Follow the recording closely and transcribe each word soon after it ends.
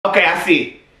Okay, I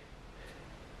see.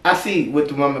 I see what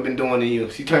the woman been doing to you.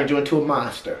 She turned you into a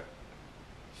monster.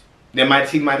 She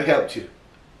might have helped you.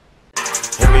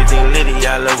 Everything litty,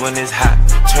 I love when it's hot.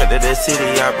 Turned to the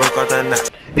city, I broke out the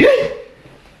knot.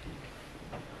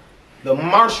 The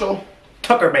Marshall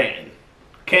Tucker Band.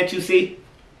 Can't you see?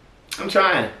 I'm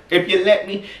trying. If you let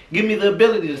me, give me the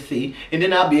ability to see, and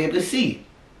then I'll be able to see.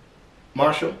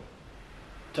 Marshall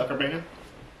Tucker Band.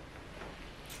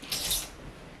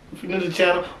 If you're new to the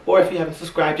channel, or if you haven't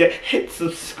subscribed yet, hit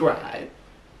subscribe.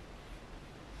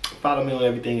 Follow me on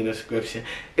everything in the description.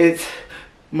 It's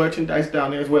merchandise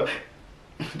down there as well.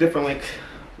 Different links.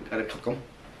 You gotta click them.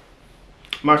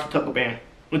 Marshall Tucker Band.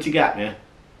 What you got, man?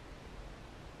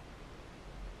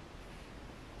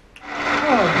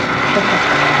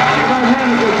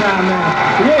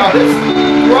 Oh, this is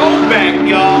throwback,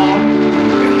 y'all.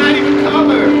 It's not even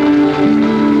colored.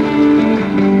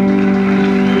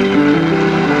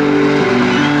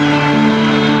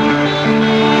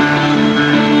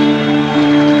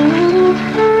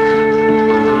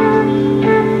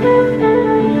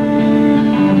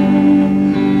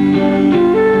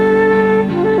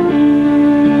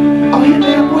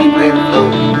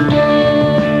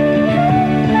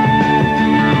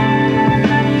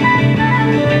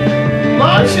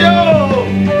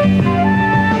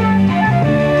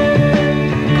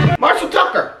 Marshall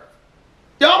Tucker.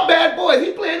 Y'all bad boys.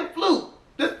 He playing the flute.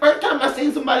 This first time I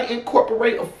seen somebody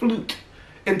incorporate a flute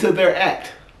into their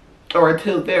act. Or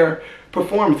into their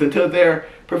performance, into their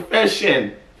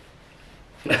profession.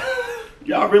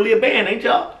 Y'all really a band, ain't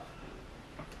y'all?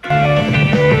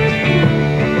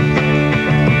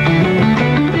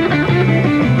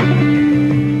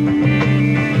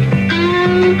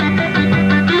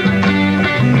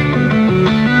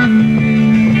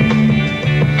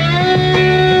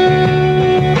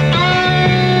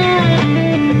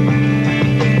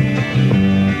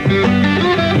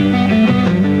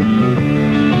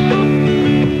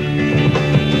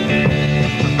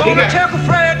 Gonna take a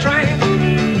freight train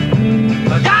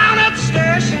down at the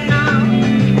station now.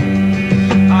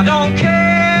 I don't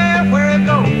care where it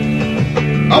goes.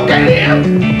 Okay, then.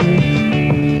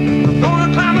 I'm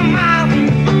gonna climb a mountain,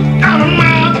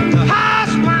 the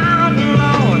highest mountain,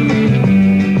 Lord.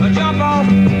 I jump off,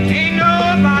 ain't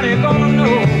nobody gonna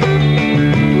know.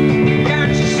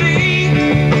 Can't you see?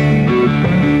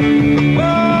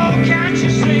 Oh, can't you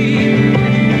see?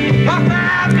 What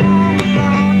that woman,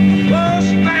 Lord, oh,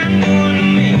 she been doing to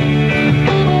me.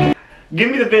 Give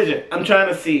me the vision. I'm trying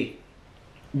to see.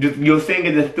 Your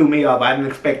singing just threw me off. I didn't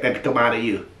expect that to come out of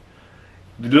you.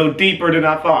 A little deeper than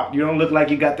I thought. You don't look like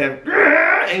you got that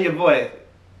in your voice.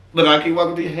 Look, I keep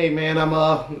walking to you. Hey, man, I'm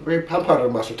part of the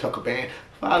Marshall Tucker Band.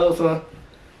 Follow some.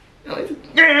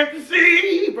 Can't you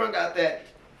see? He brought out that.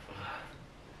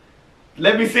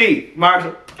 Let me see,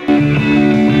 Marshall.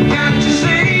 Can't you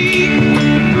see?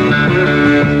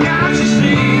 Can't you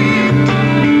see?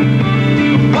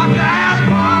 What that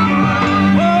woman,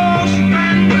 oh, she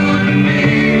been doing to me.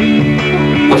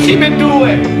 What she been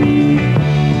doing?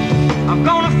 I'm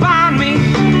gonna find me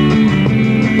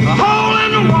a hole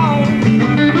in the wall.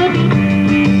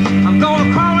 I'm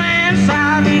gonna crawl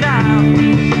inside and down.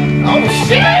 Oh,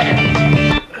 shit!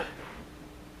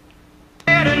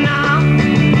 Better now.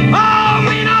 Oh,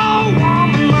 mean old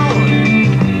woman, Lord,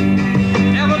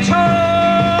 never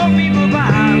told people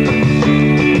about.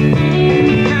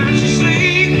 Can't you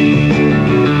see?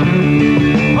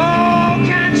 Oh,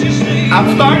 can't you see? I'm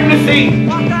starting to see.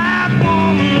 What that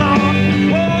woman, Lord,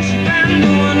 oh, she been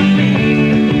doing to me.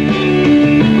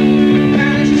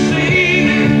 Can't you see?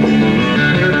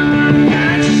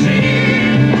 Can't you see?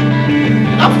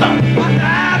 I'm starting. What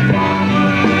that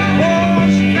woman, oh,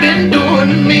 she Been doing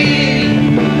to me.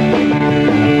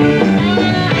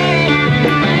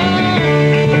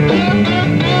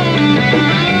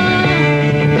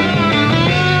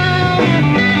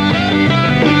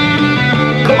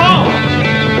 Come on.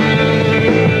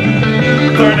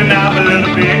 Turn the knob a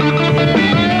little bit.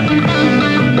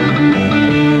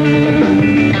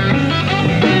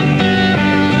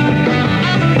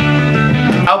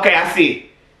 Okay, I see.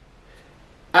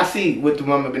 I see what the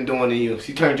woman been doing to you.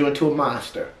 She turned you into a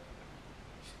monster.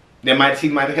 She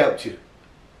might have helped you.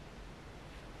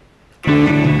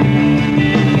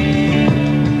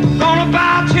 gonna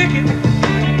buy a ticket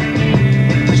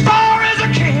as far as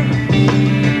I can.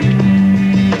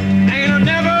 Ain't I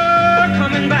never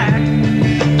coming back.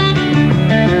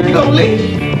 You gonna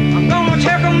leave? I'm gonna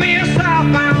take me a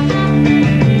southbound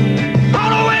all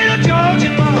the way to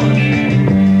Georgia, Lord,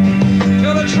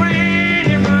 till the train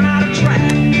it run out of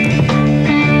track.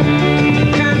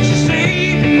 Can't you see?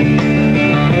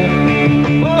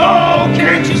 Oh,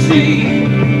 can't you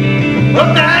see?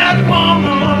 What that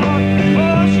woman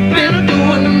been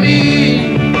doing to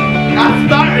me. I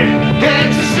started,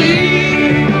 can't you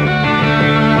see?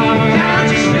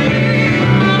 Can't you see?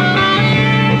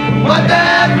 What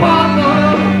that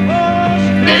woman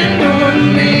been doing to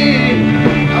me.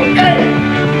 Okay.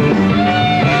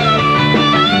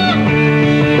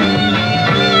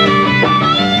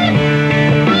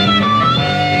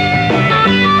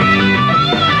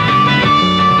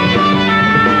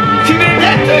 She did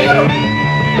that to you?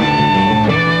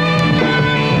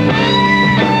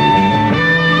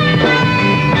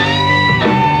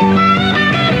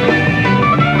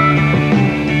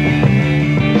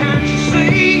 Can't you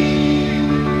see?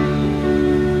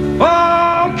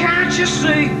 Oh, can't you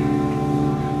see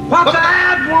what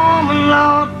that woman,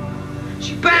 Lord,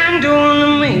 she been doing to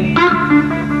me?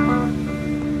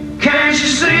 Can't you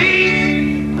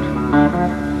see?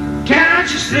 Can't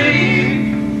you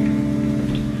see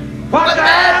what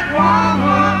that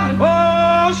woman,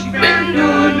 oh, she been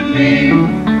doing to me?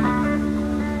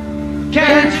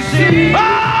 Can't you see?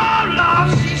 Oh, Lord,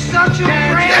 she's such a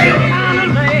crazy kind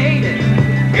of lady.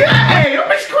 Hey, don't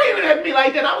be screaming at me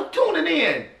like that. I was tuning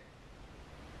in.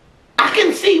 I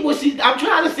can see what I'm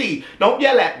trying to see. Don't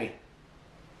yell at me.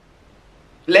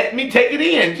 Let me take it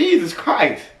in. Jesus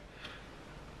Christ.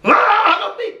 Ah,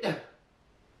 don't be.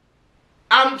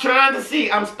 I'm trying to see.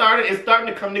 It's starting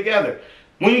to come together.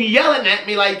 When you're yelling at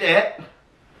me like that,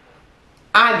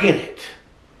 I get it.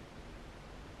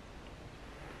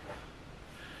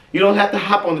 You don't have to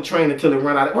hop on the train until it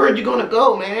run out. Where are you gonna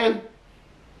go, man?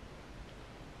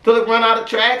 Till it run out of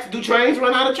tracks? Do trains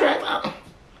run out of tracks?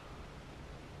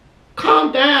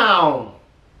 Calm down.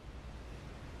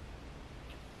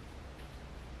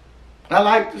 I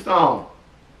like the song.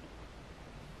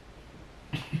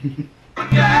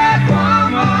 That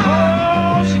woman,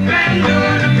 oh, she been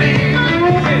doing to me.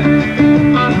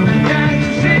 Can't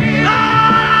you see?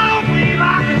 Oh, we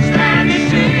like to stand and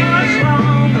see much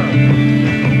longer.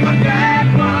 But that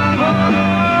woman,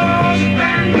 oh, she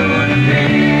been doing to me.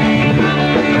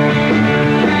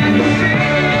 Can't you see?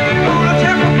 Gonna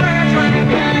take a prayer train.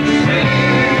 Can't you see?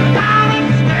 Down at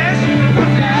the station.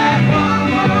 But that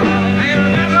woman ain't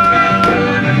never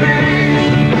doing to me.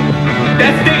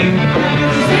 That's deep.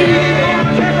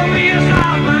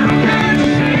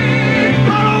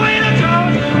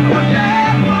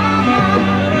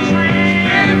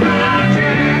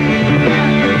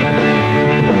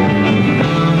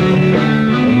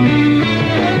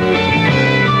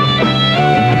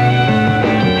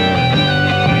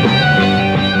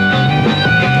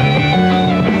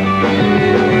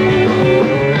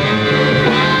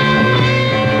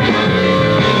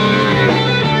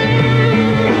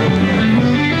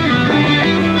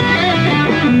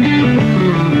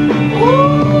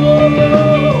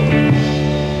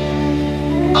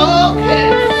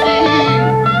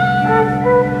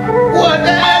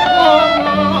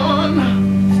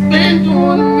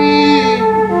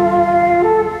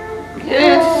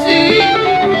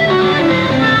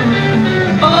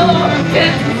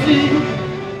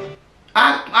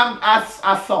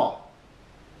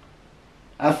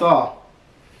 I saw.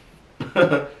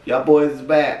 Y'all boys is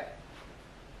bad.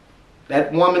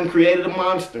 That woman created a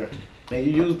monster. And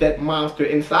you used that monster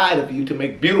inside of you to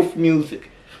make beautiful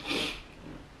music.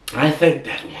 I thank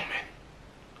that woman.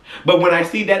 But when I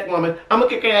see that woman, I'm going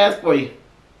to kick her ass for you.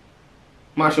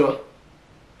 Marshall,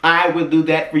 I will do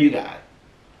that for you guys.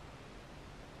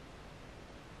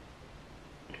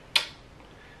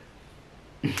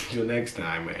 Until next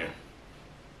time, man.